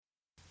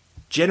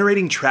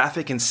Generating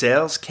traffic and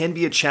sales can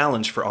be a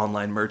challenge for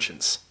online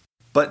merchants.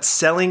 But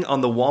selling on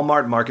the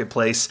Walmart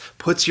Marketplace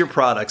puts your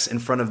products in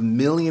front of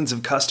millions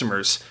of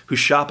customers who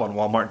shop on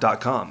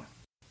Walmart.com.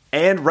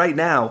 And right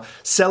now,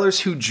 sellers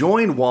who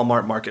join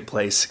Walmart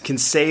Marketplace can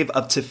save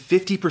up to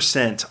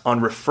 50% on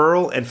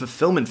referral and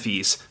fulfillment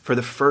fees for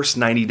the first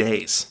 90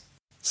 days.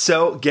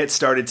 So get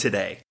started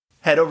today.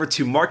 Head over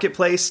to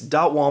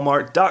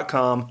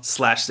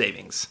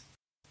marketplace.walmart.com/savings.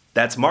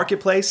 That's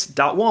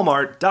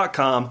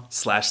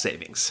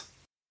marketplace.walmart.com/savings.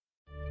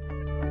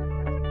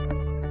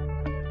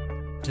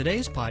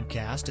 Today's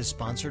podcast is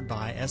sponsored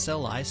by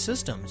SLI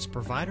Systems,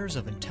 providers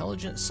of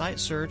intelligent site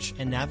search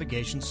and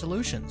navigation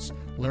solutions.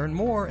 Learn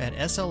more at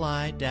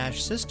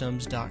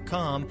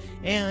sli-systems.com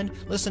and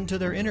listen to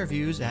their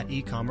interviews at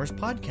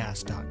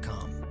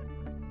ecommercepodcast.com.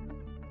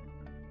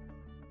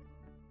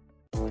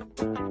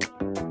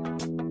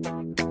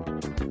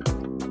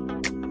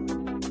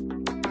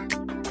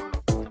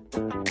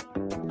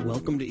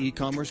 Welcome to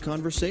E-Commerce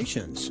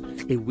Conversations,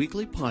 a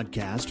weekly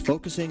podcast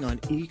focusing on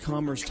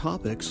e-commerce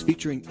topics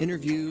featuring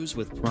interviews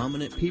with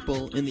prominent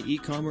people in the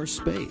e-commerce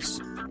space.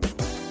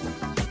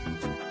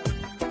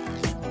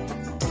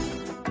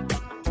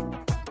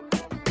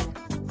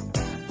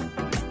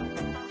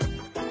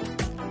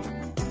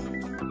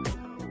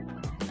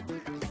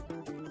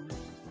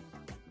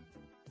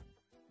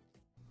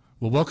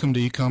 Well, welcome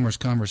to E-Commerce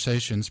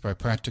Conversations by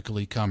Practical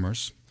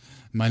E-Commerce.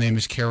 My name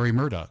is Kerry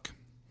Murdoch.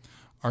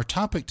 Our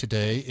topic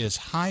today is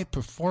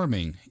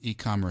high-performing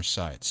e-commerce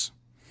sites.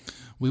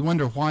 We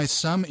wonder why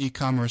some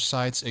e-commerce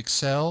sites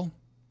excel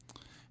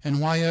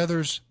and why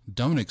others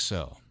don't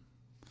excel.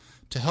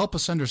 To help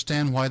us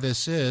understand why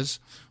this is,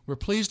 we're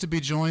pleased to be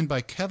joined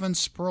by Kevin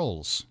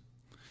Sproles.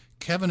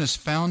 Kevin is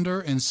founder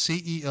and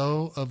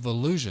CEO of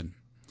Volusion,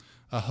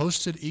 a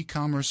hosted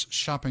e-commerce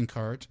shopping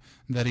cart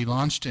that he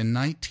launched in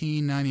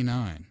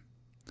 1999.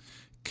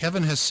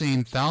 Kevin has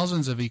seen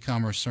thousands of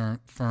e-commerce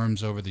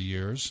firms over the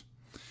years,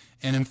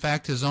 and in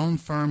fact his own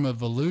firm of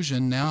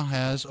Volusion now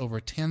has over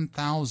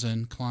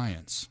 10,000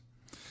 clients.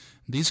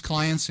 These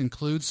clients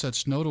include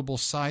such notable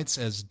sites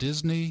as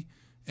Disney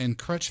and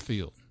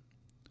Crutchfield.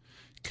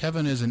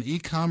 Kevin is an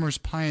e-commerce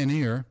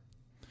pioneer,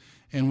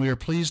 and we are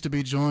pleased to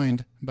be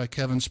joined by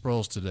Kevin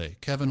Sproles today.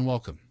 Kevin,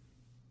 welcome.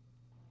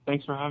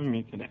 Thanks for having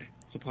me today.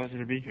 It's a pleasure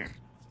to be here.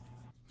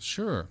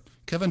 Sure.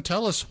 Kevin,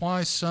 tell us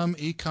why some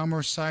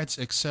e-commerce sites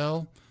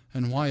excel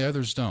and why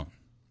others don't.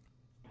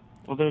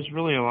 Well, there's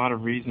really a lot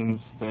of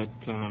reasons that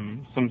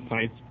some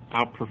sites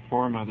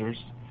outperform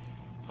others.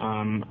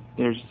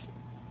 There's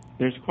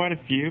quite a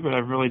few, but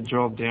I've really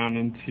drilled down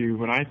into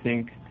what I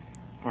think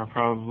are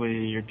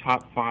probably your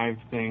top 5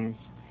 things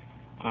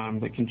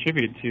that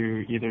contribute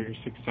to either your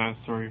success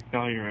or your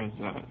failure as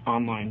an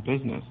online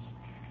business.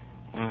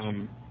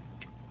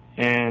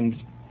 And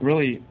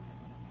really,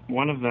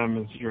 one of them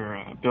is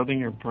your building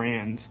your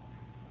brand.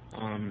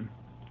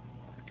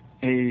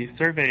 A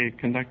survey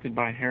conducted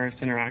by Harris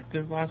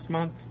Interactive last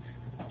month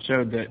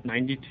showed that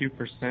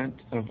 92%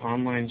 of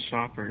online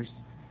shoppers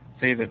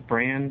say that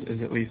brand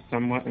is at least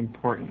somewhat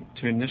important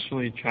to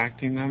initially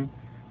attracting them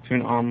to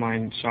an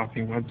online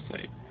shopping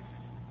website.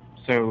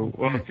 So,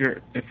 well, if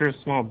you're a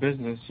small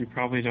business, you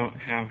probably don't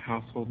have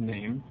household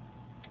name,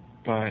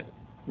 but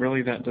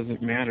really that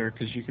doesn't matter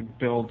because you could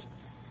build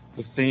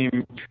the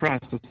same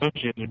trust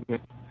associated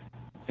with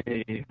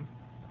a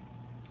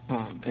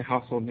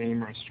household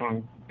name or a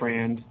strong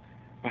brand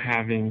by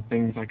having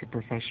things like a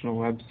professional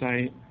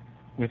website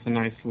with a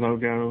nice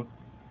logo,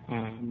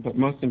 but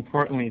most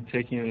importantly,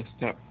 taking it a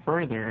step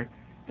further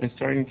and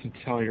starting to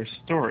tell your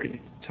story,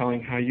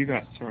 telling how you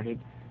got started,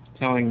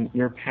 telling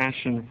your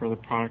passion for the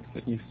products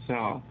that you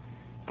sell,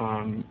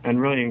 and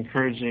really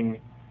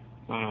encouraging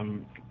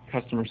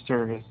customer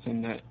service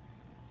and that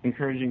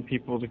encouraging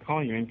people to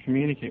call you and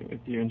communicate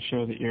with you and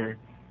show that you're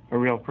a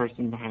real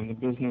person behind the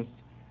business.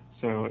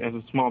 So as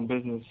a small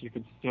business, you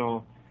could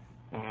still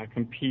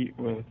compete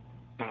with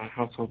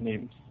household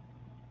names.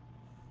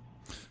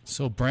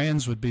 So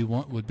brands would be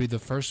the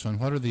first one.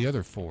 What are the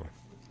other 4?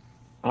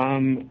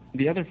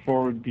 The other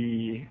 4 would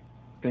be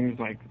things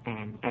like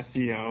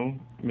SEO,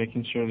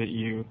 making sure that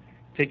you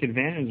take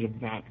advantage of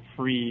that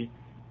free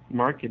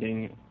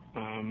marketing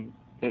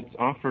that's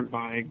offered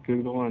by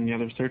Google and the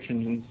other search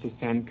engines to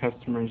send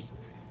customers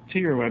to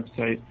your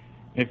website.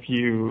 If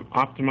you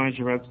optimize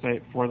your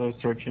website for those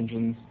search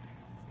engines,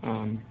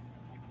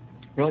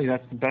 really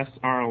that's the best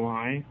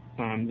ROI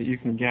that you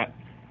can get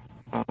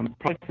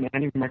probably from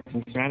any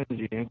marketing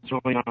strategy. It's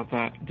really not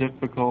that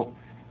difficult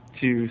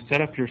to set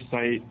up your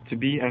site to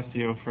be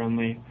SEO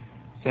friendly,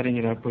 setting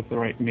it up with the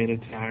right meta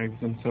tags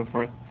and so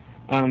forth.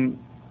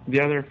 The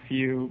other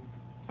few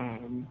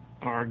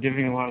are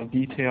giving a lot of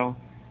detail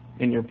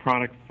in your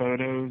product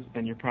photos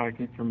and your product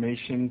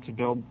information to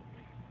build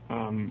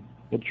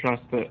the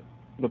trust that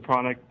the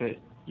product that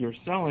you're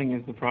selling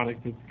is the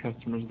product that the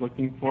customer is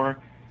looking for.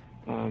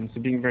 So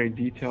being very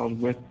detailed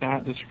with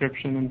that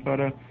description and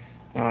photo.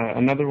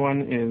 Another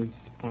one is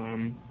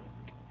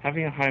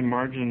having a high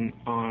margin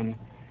on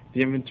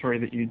the inventory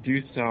that you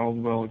do sell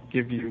will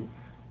give you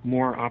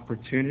more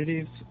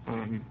opportunities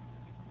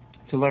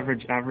to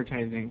leverage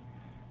advertising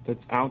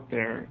that's out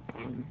there.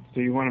 So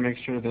you want to make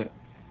sure that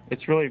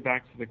it's really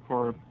back to the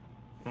core,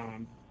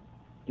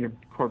 your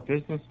core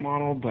business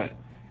model, but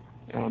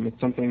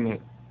it's something that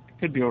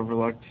could be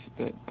overlooked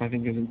that I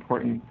think is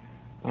important.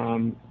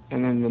 And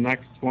then the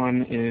next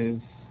one is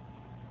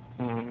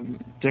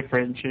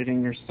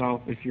differentiating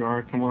yourself if you are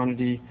a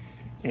commodity,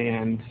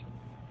 and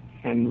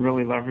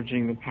really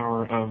leveraging the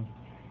power of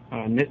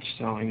niche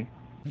selling.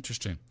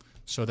 Interesting.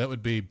 So that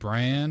would be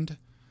brand,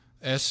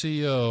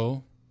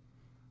 SEO,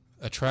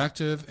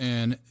 attractive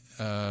and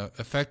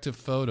effective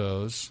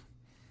photos,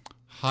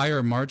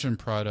 higher margin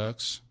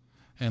products,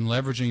 and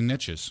leveraging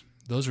niches.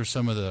 Those are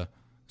some of the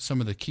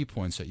key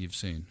points that you've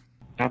seen.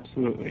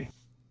 Absolutely.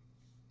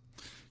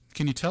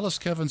 Can you tell us,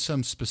 Kevin,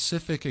 some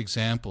specific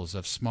examples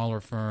of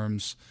smaller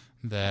firms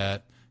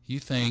that you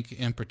think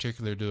in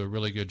particular do a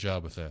really good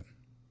job with that?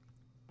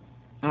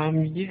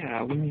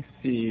 Yeah, let me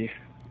see.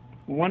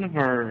 One of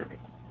our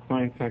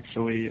clients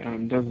actually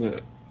does a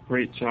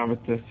great job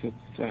at this. It's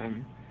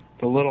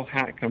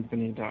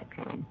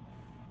thelittlehatcompany.com.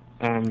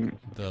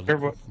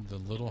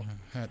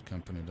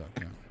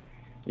 Thelittlehatcompany.com.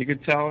 You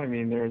could tell, I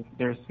mean,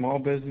 they're a small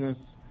business,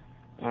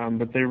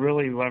 but they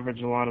really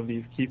leverage a lot of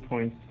these key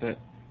points that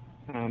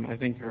I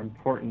think are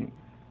important.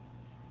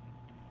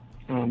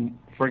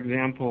 For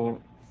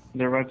example,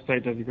 their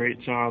website does a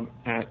great job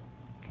at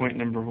point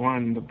number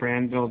one, the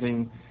brand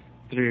building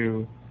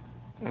through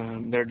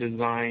their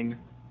design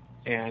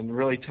and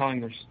really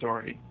telling their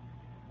story.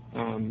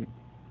 And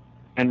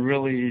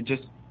really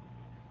just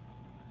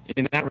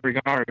in that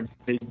regard,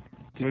 they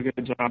do a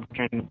good job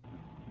trying to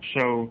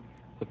show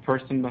the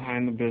person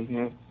behind the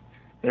business,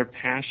 their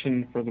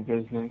passion for the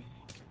business,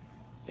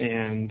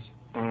 and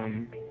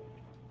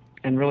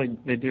really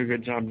they do a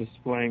good job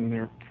displaying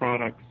their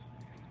products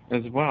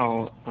as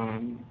well,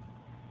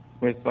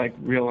 with like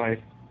real life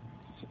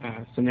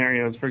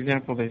scenarios. For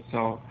example, they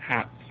sell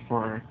hats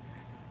for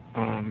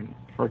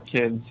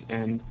kids,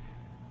 and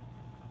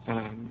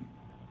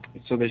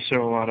so they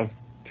show a lot of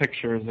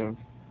pictures of,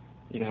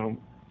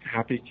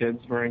 happy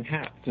kids wearing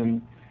hats,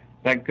 and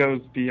that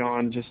goes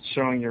beyond just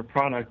showing your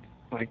product,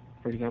 like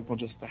for example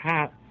just the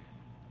hat.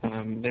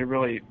 They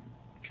really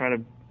try to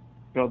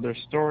build their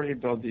story,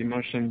 build the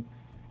emotion,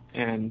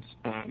 and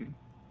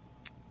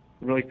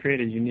really create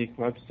a unique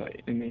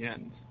website in the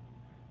end.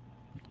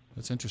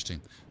 That's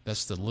interesting.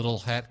 That's the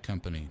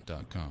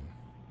littlehatcompany.com.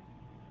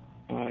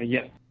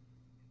 Yes.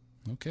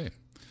 Okay.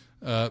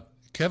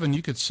 Kevin,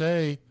 you could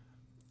say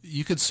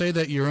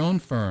that your own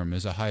firm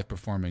is a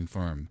high-performing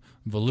firm,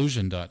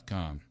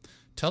 Volusion.com.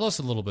 Tell us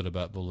a little bit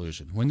about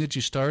Volusion. When did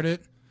you start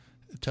it?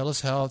 Tell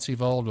us how it's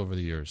evolved over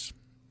the years.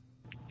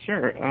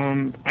 Sure.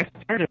 I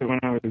started when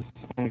I was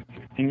only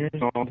 16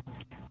 years old.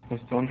 I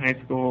was still in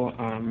high school,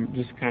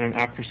 just kind of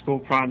after-school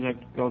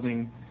project,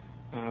 building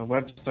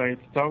websites.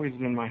 It's always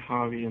been my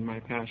hobby and my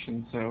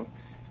passion, so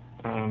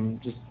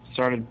just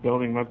started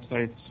building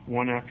websites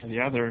one after the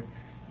other.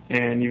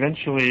 And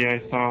eventually I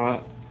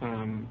saw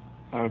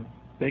a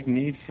big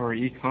need for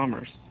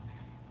e-commerce.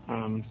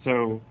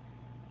 So,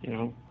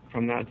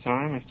 from that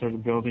time I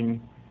started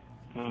building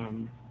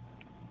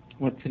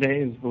what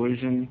today is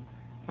Volusion.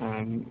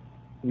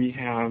 We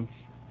have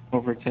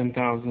over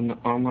 10,000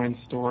 online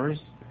stores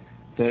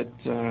that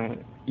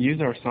use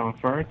our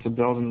software to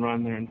build and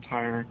run their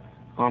entire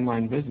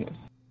online business.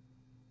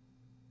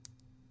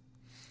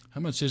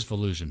 How much is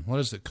Volusion? What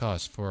does it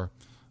cost for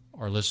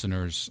our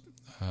listeners?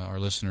 Our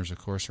listeners, of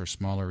course, are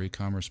smaller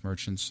e-commerce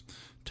merchants.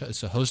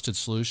 It's a hosted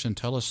solution.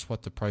 Tell us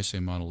what the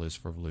pricing model is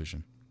for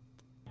Volusion.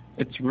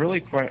 It's really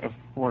quite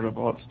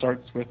affordable. It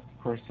starts with,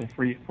 of course, a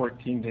free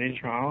 14-day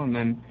trial, and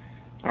then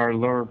our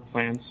lower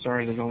plans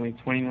start at only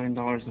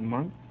 $29 a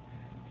month.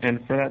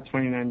 And for that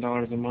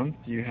 $29 a month,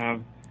 you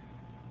have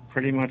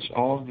pretty much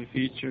all of the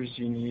features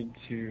you need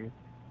to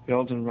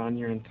build and run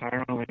your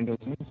entire online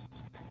business.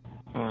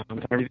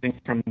 Everything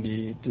from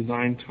the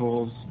design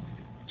tools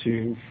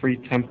to free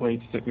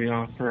templates that we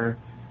offer,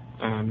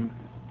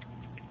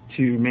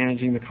 to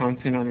managing the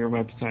content on your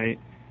website,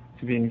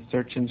 to being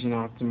search engine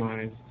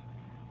optimized,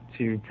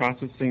 to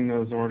processing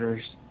those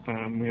orders.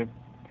 We have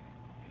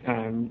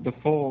the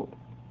full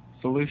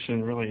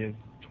solution really is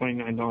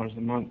 $29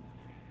 a month.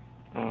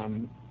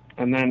 And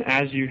then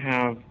as you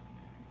have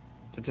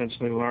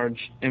potentially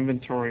large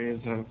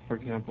inventories of, for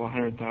example,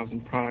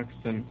 100,000 products,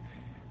 then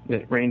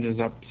it ranges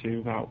up to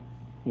about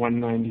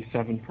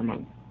 $197 per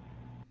month.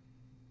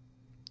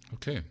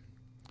 Okay.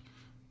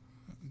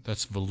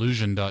 That's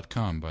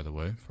Volusion.com, by the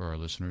way, for our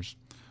listeners.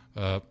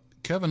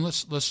 Kevin,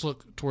 let's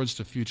look towards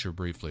the future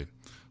briefly.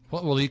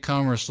 What will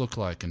e-commerce look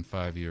like in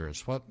 5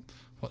 years? What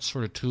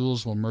sort of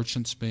tools will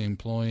merchants be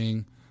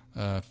employing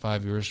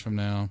 5 years from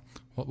now?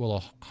 What will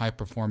a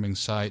high-performing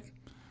site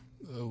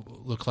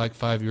look like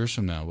 5 years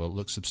from now? Will it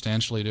look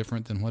substantially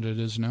different than what it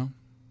is now?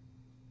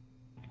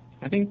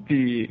 I think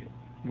the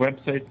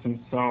websites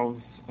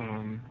themselves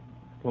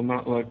will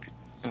not look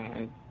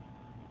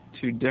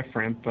too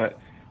different, but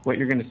what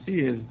you're going to see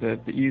is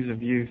that the ease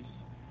of use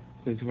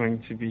is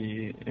going to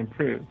be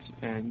improved,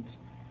 and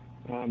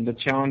the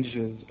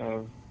challenges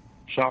of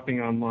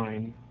shopping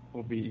online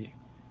will be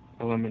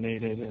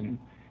eliminated, and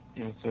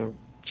so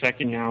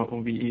checking out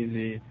will be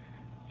easy.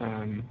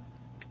 And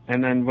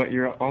then what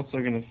you're also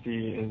going to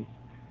see is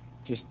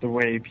just the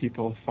way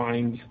people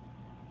find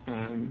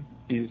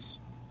these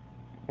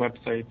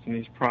websites and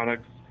these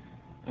products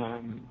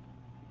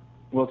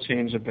will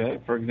change a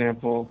bit. For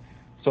example,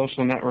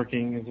 social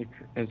networking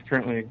is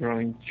currently a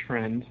growing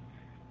trend.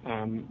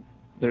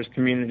 There's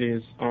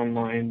communities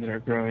online that are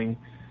growing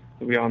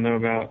that we all know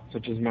about,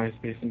 such as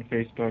MySpace and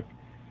Facebook,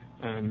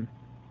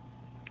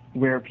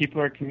 where people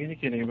are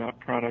communicating about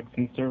products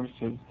and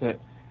services that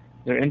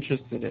they're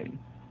interested in.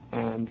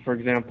 For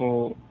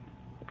example,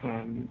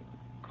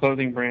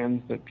 clothing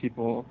brands that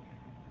people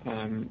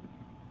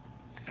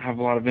have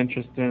a lot of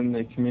interest in,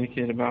 they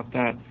communicate about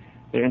that.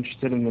 They're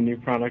interested in the new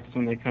products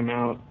when they come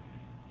out.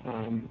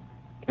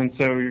 And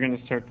so you're going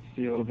to start to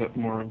see a little bit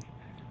more of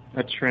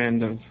a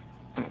trend of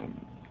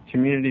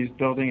communities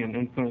building and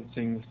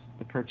influencing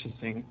the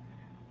purchasing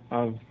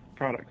of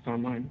products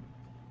online.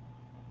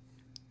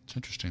 It's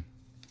interesting.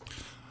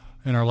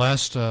 In our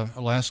last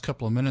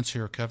couple of minutes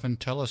here, Kevin,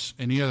 tell us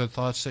any other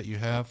thoughts that you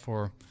have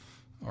for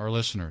our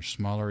listeners,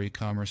 smaller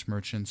e-commerce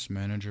merchants,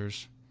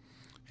 managers,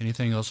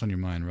 anything else on your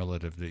mind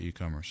relative to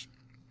e-commerce?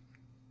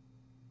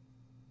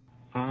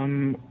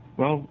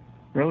 Well,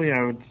 really,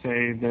 I would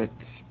say that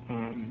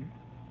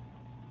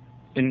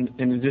in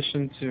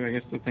addition to, I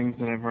guess, the things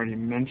that I've already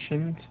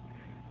mentioned,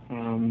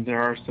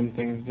 there are some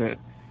things that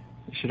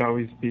you should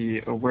always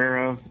be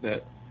aware of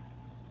that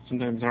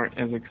sometimes aren't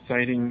as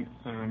exciting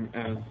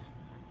as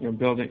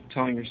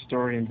telling your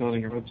story and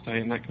building your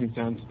website, and that comes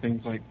down to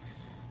things like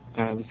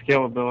the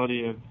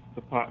scalability of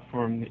the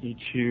platform that you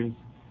choose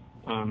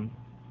to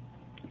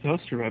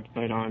host your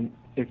website on.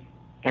 If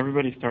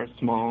everybody starts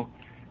small,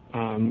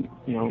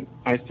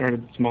 I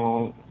started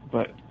small,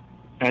 but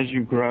as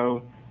you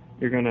grow,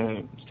 you're going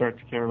to start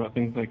to care about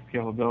things like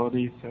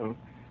scalability. So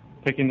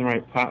picking the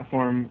right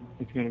platform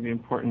is going to be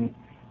important.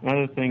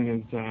 Another thing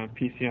is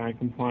PCI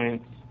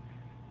compliance.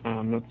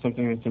 That's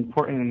something that's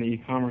important in the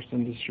e-commerce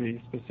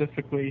industry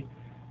specifically.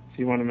 So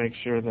you want to make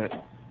sure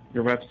that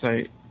your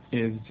website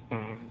is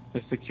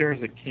as secure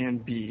as it can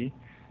be,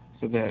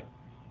 so that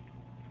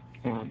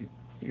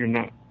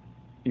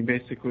you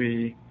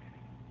basically,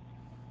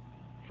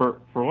 for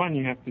one,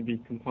 you have to be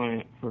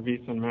compliant for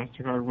Visa and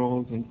MasterCard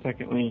rules, and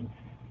secondly,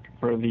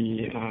 for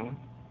the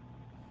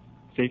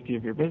safety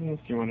of your business,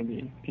 you want to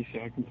be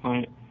PCI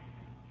compliant,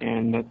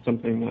 and that's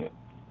something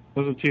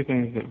those are two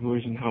things that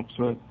Volusion helps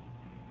with,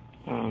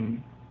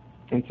 and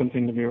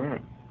something to be aware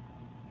of.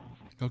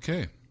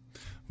 Okay.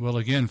 Well,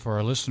 again, for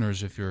our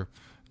listeners, if your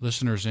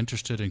listeners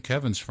interested in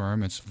Kevin's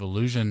firm, it's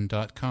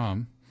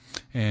Volusion.com.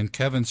 And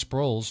Kevin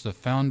Sproles, the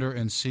founder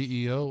and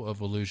CEO of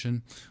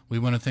Volusion, we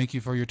want to thank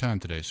you for your time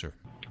today, sir.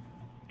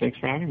 Thanks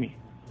for having me.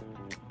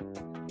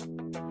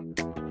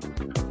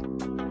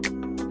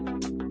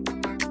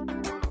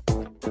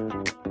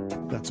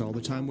 That's all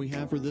the time we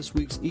have for this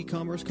week's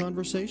e-commerce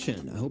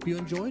conversation. I hope you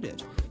enjoyed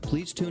it.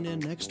 Please tune in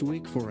next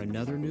week for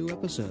another new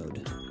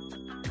episode.